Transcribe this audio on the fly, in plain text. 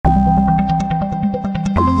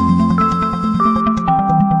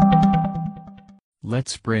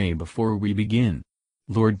Let's pray before we begin.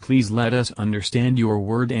 Lord, please let us understand your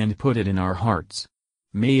word and put it in our hearts.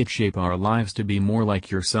 May it shape our lives to be more like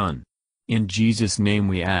your Son. In Jesus' name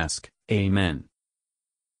we ask, Amen.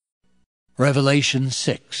 Revelation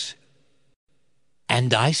 6.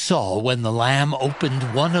 And I saw when the Lamb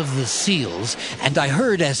opened one of the seals, and I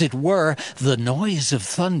heard, as it were, the noise of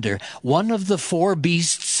thunder, one of the four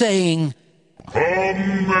beasts saying, Come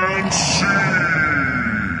and see!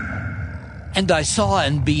 And I saw,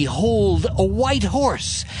 and behold, a white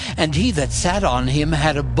horse, and he that sat on him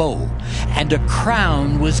had a bow, and a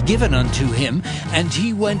crown was given unto him, and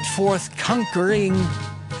he went forth conquering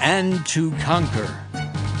and to conquer.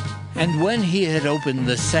 And when he had opened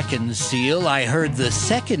the second seal, I heard the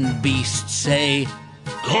second beast say,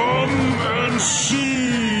 Come and see!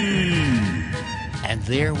 And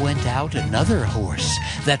there went out another horse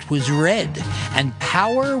that was red, and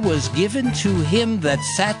power was given to him that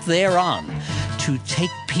sat thereon, to take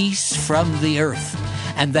peace from the earth,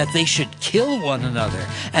 and that they should kill one another.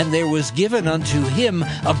 And there was given unto him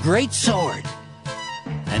a great sword.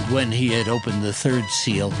 And when he had opened the third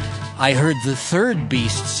seal, I heard the third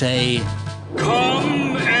beast say,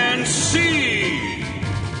 Come and see!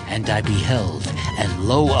 And I beheld, and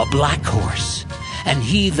lo, a black horse. And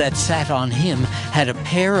he that sat on him had a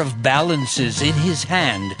pair of balances in his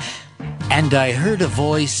hand. And I heard a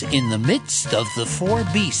voice in the midst of the four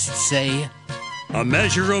beasts say, A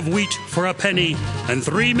measure of wheat for a penny, and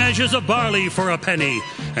 3 measures of barley for a penny,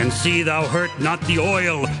 and see thou hurt not the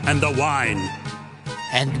oil and the wine.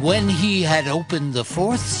 And when he had opened the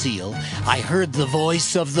fourth seal, I heard the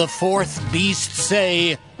voice of the fourth beast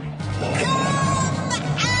say,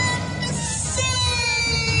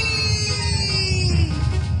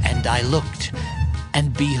 And I looked,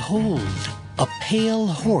 and behold, a pale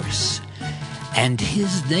horse, and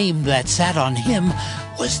his name that sat on him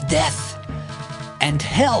was Death, and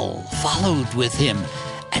hell followed with him,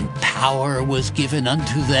 and power was given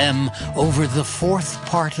unto them over the fourth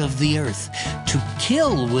part of the earth, to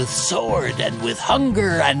kill with sword, and with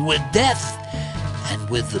hunger, and with death, and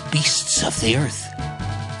with the beasts of the earth.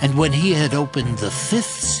 And when he had opened the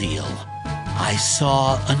fifth seal, I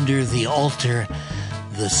saw under the altar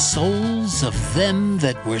the souls of them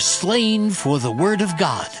that were slain for the word of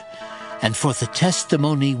God, and for the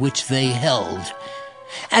testimony which they held.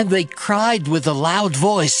 And they cried with a loud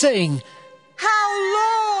voice, saying, How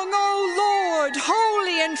long, O Lord,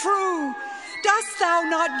 holy and true, dost thou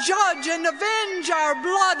not judge and avenge our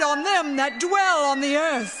blood on them that dwell on the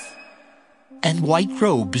earth? And white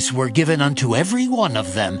robes were given unto every one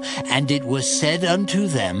of them, and it was said unto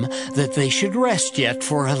them that they should rest yet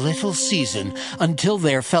for a little season, until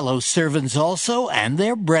their fellow servants also and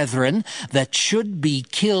their brethren that should be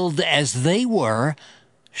killed as they were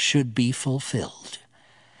should be fulfilled.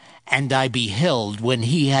 And I beheld when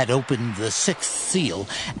he had opened the sixth seal,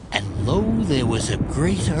 and lo, there was a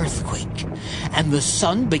great earthquake, and the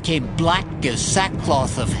sun became black as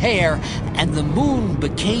sackcloth of hair, and the moon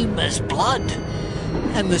became as blood,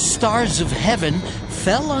 and the stars of heaven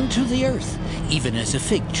fell unto the earth, even as a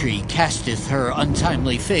fig tree casteth her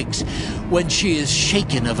untimely figs, when she is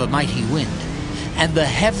shaken of a mighty wind. And the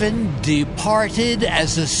heaven departed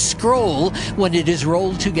as a scroll when it is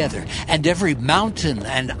rolled together, and every mountain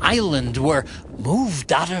and island were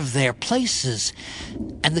moved out of their places.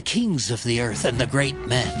 And the kings of the earth, and the great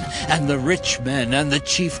men, and the rich men, and the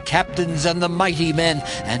chief captains, and the mighty men,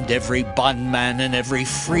 and every bondman and every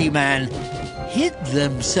free man, hid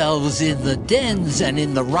themselves in the dens and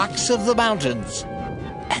in the rocks of the mountains,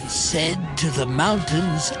 and said to the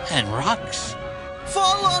mountains and rocks,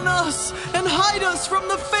 Fall on us, and hide us from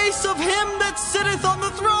the face of him that sitteth on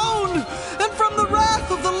the throne, and from the wrath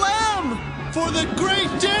of the Lamb. For the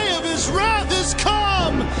great day of his wrath is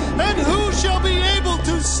come, and who shall be able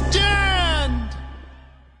to stand?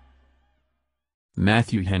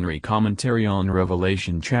 Matthew Henry Commentary on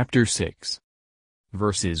Revelation chapter 6.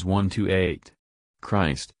 Verses 1-8.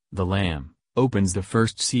 Christ, the Lamb, opens the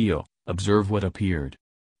first seal. Observe what appeared.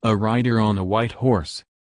 A rider on a white horse.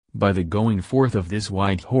 By the going forth of this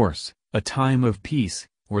white horse, a time of peace,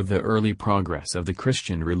 or the early progress of the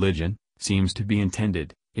Christian religion, seems to be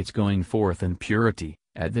intended, its going forth in purity,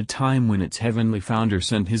 at the time when its heavenly founder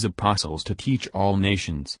sent his apostles to teach all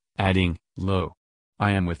nations, adding, Lo,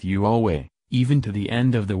 I am with you always, even to the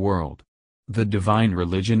end of the world. The divine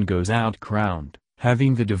religion goes out crowned,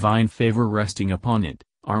 having the divine favor resting upon it,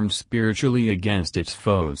 armed spiritually against its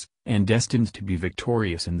foes, and destined to be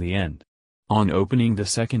victorious in the end. On opening the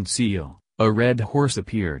second seal, a red horse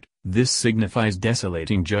appeared. This signifies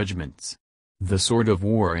desolating judgments. The sword of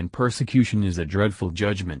war and persecution is a dreadful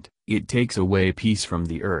judgment. It takes away peace from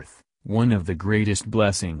the earth, one of the greatest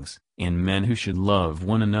blessings, and men who should love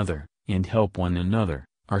one another, and help one another,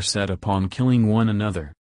 are set upon killing one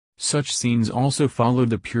another. Such scenes also followed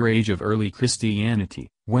the pure age of early Christianity,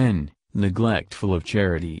 when, neglectful of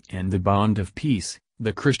charity and the bond of peace,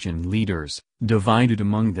 the Christian leaders, divided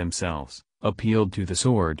among themselves, appealed to the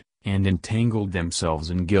sword, and entangled themselves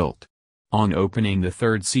in guilt. On opening the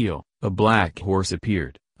third seal, a black horse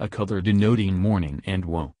appeared, a color denoting mourning and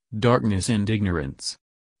woe, darkness and ignorance.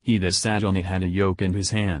 He that sat on it had a yoke in his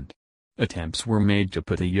hand. Attempts were made to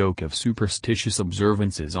put a yoke of superstitious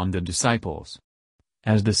observances on the disciples.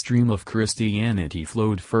 As the stream of Christianity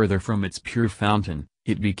flowed further from its pure fountain,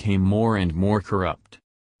 it became more and more corrupt.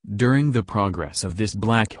 During the progress of this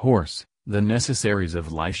black horse, the necessaries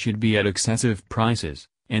of life should be at excessive prices,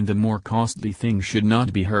 and the more costly things should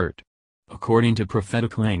not be hurt. According to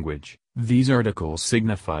prophetic language, these articles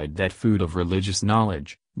signified that food of religious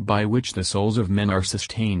knowledge, by which the souls of men are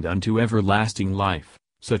sustained unto everlasting life,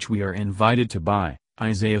 such we are invited to buy,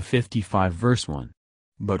 Isaiah 55 verse 1.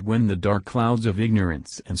 But when the dark clouds of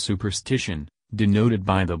ignorance and superstition, denoted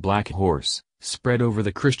by the black horse, spread over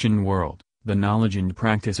the Christian world, the knowledge and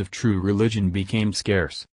practice of true religion became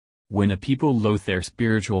scarce. When a people loathe their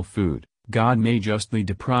spiritual food, God may justly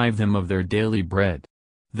deprive them of their daily bread.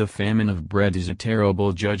 The famine of bread is a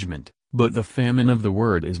terrible judgment, but the famine of the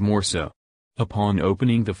word is more so. Upon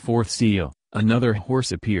opening the fourth seal, another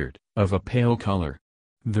horse appeared, of a pale color.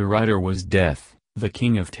 The rider was Death, the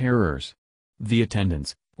king of terrors. The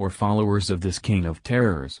attendants, or followers of this king of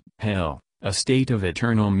terrors, hell, a state of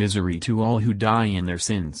eternal misery to all who die in their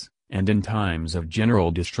sins, and in times of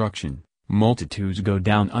general destruction, multitudes go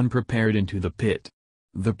down unprepared into the pit.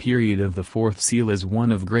 The period of the fourth seal is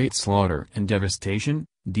one of great slaughter and devastation,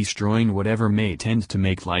 destroying whatever may tend to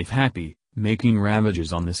make life happy, making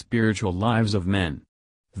ravages on the spiritual lives of men.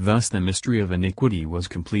 Thus the mystery of iniquity was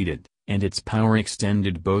completed, and its power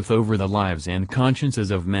extended both over the lives and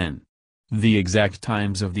consciences of men. The exact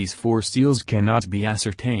times of these four seals cannot be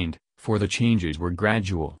ascertained, for the changes were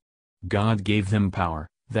gradual. God gave them power,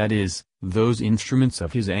 that is, those instruments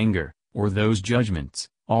of his anger, or those judgments.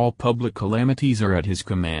 All public calamities are at his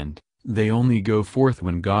command, they only go forth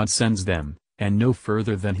when God sends them, and no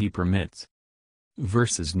further than he permits.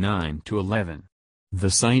 Verses 9 to 11.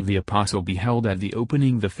 The sight the apostle beheld at the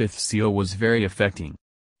opening the fifth seal was very affecting.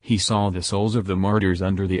 He saw the souls of the martyrs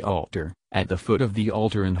under the altar, at the foot of the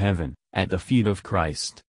altar in heaven, at the feet of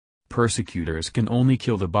Christ. Persecutors can only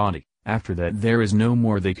kill the body, after that there is no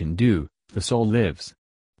more they can do, the soul lives.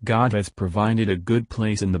 God has provided a good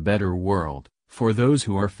place in the better world, for those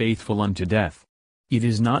who are faithful unto death. It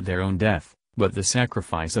is not their own death, but the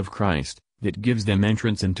sacrifice of Christ, that gives them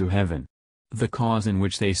entrance into heaven. The cause in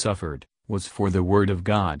which they suffered, was for the word of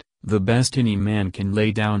God, the best any man can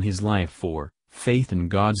lay down his life for, faith in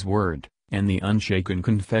God's word, and the unshaken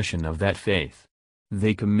confession of that faith.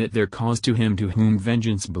 They commit their cause to him to whom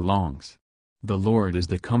vengeance belongs. The Lord is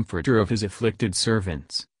the comforter of his afflicted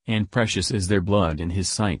servants, and precious is their blood in his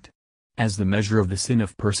sight. As the measure of the sin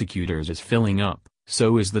of persecutors is filling up,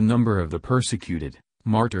 so is the number of the persecuted,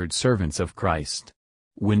 martyred servants of Christ.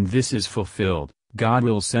 When this is fulfilled, God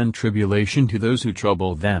will send tribulation to those who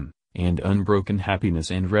trouble them, and unbroken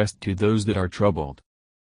happiness and rest to those that are troubled.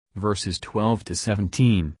 Verses 12 to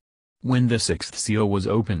 17. When the sixth seal was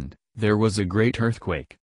opened, there was a great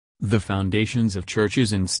earthquake. The foundations of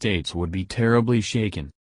churches and states would be terribly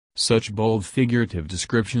shaken. Such bold figurative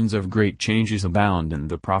descriptions of great changes abound in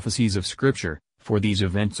the prophecies of Scripture, for these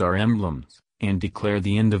events are emblems, and declare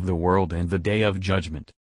the end of the world and the day of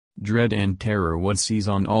judgment. Dread and terror would seize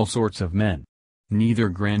on all sorts of men. Neither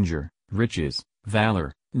grandeur, riches,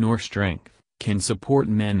 valor, nor strength, can support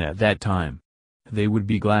men at that time. They would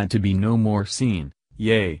be glad to be no more seen,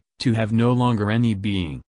 yea, to have no longer any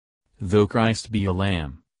being. Though Christ be a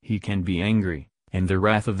lamb, he can be angry, and the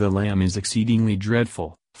wrath of the Lamb is exceedingly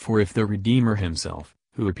dreadful, for if the Redeemer himself,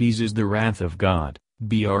 who appeases the wrath of God,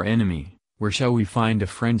 be our enemy, where shall we find a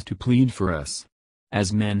friend to plead for us?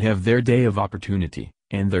 As men have their day of opportunity,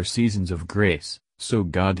 and their seasons of grace, so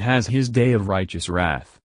God has his day of righteous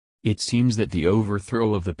wrath. It seems that the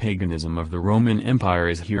overthrow of the paganism of the Roman Empire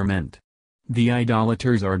is here meant. The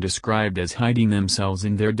idolaters are described as hiding themselves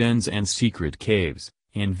in their dens and secret caves,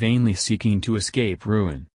 and vainly seeking to escape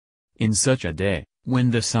ruin. In such a day,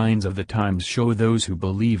 when the signs of the times show those who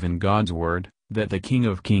believe in God's word, that the King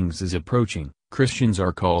of Kings is approaching, Christians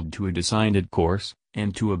are called to a decided course,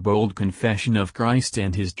 and to a bold confession of Christ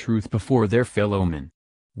and his truth before their fellow men.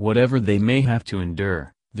 Whatever they may have to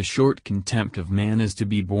endure, the short contempt of man is to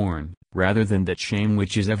be borne, rather than that shame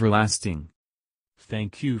which is everlasting.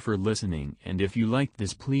 Thank you for listening, and if you liked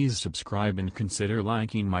this, please subscribe and consider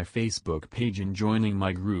liking my Facebook page and joining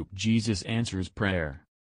my group Jesus Answers Prayer.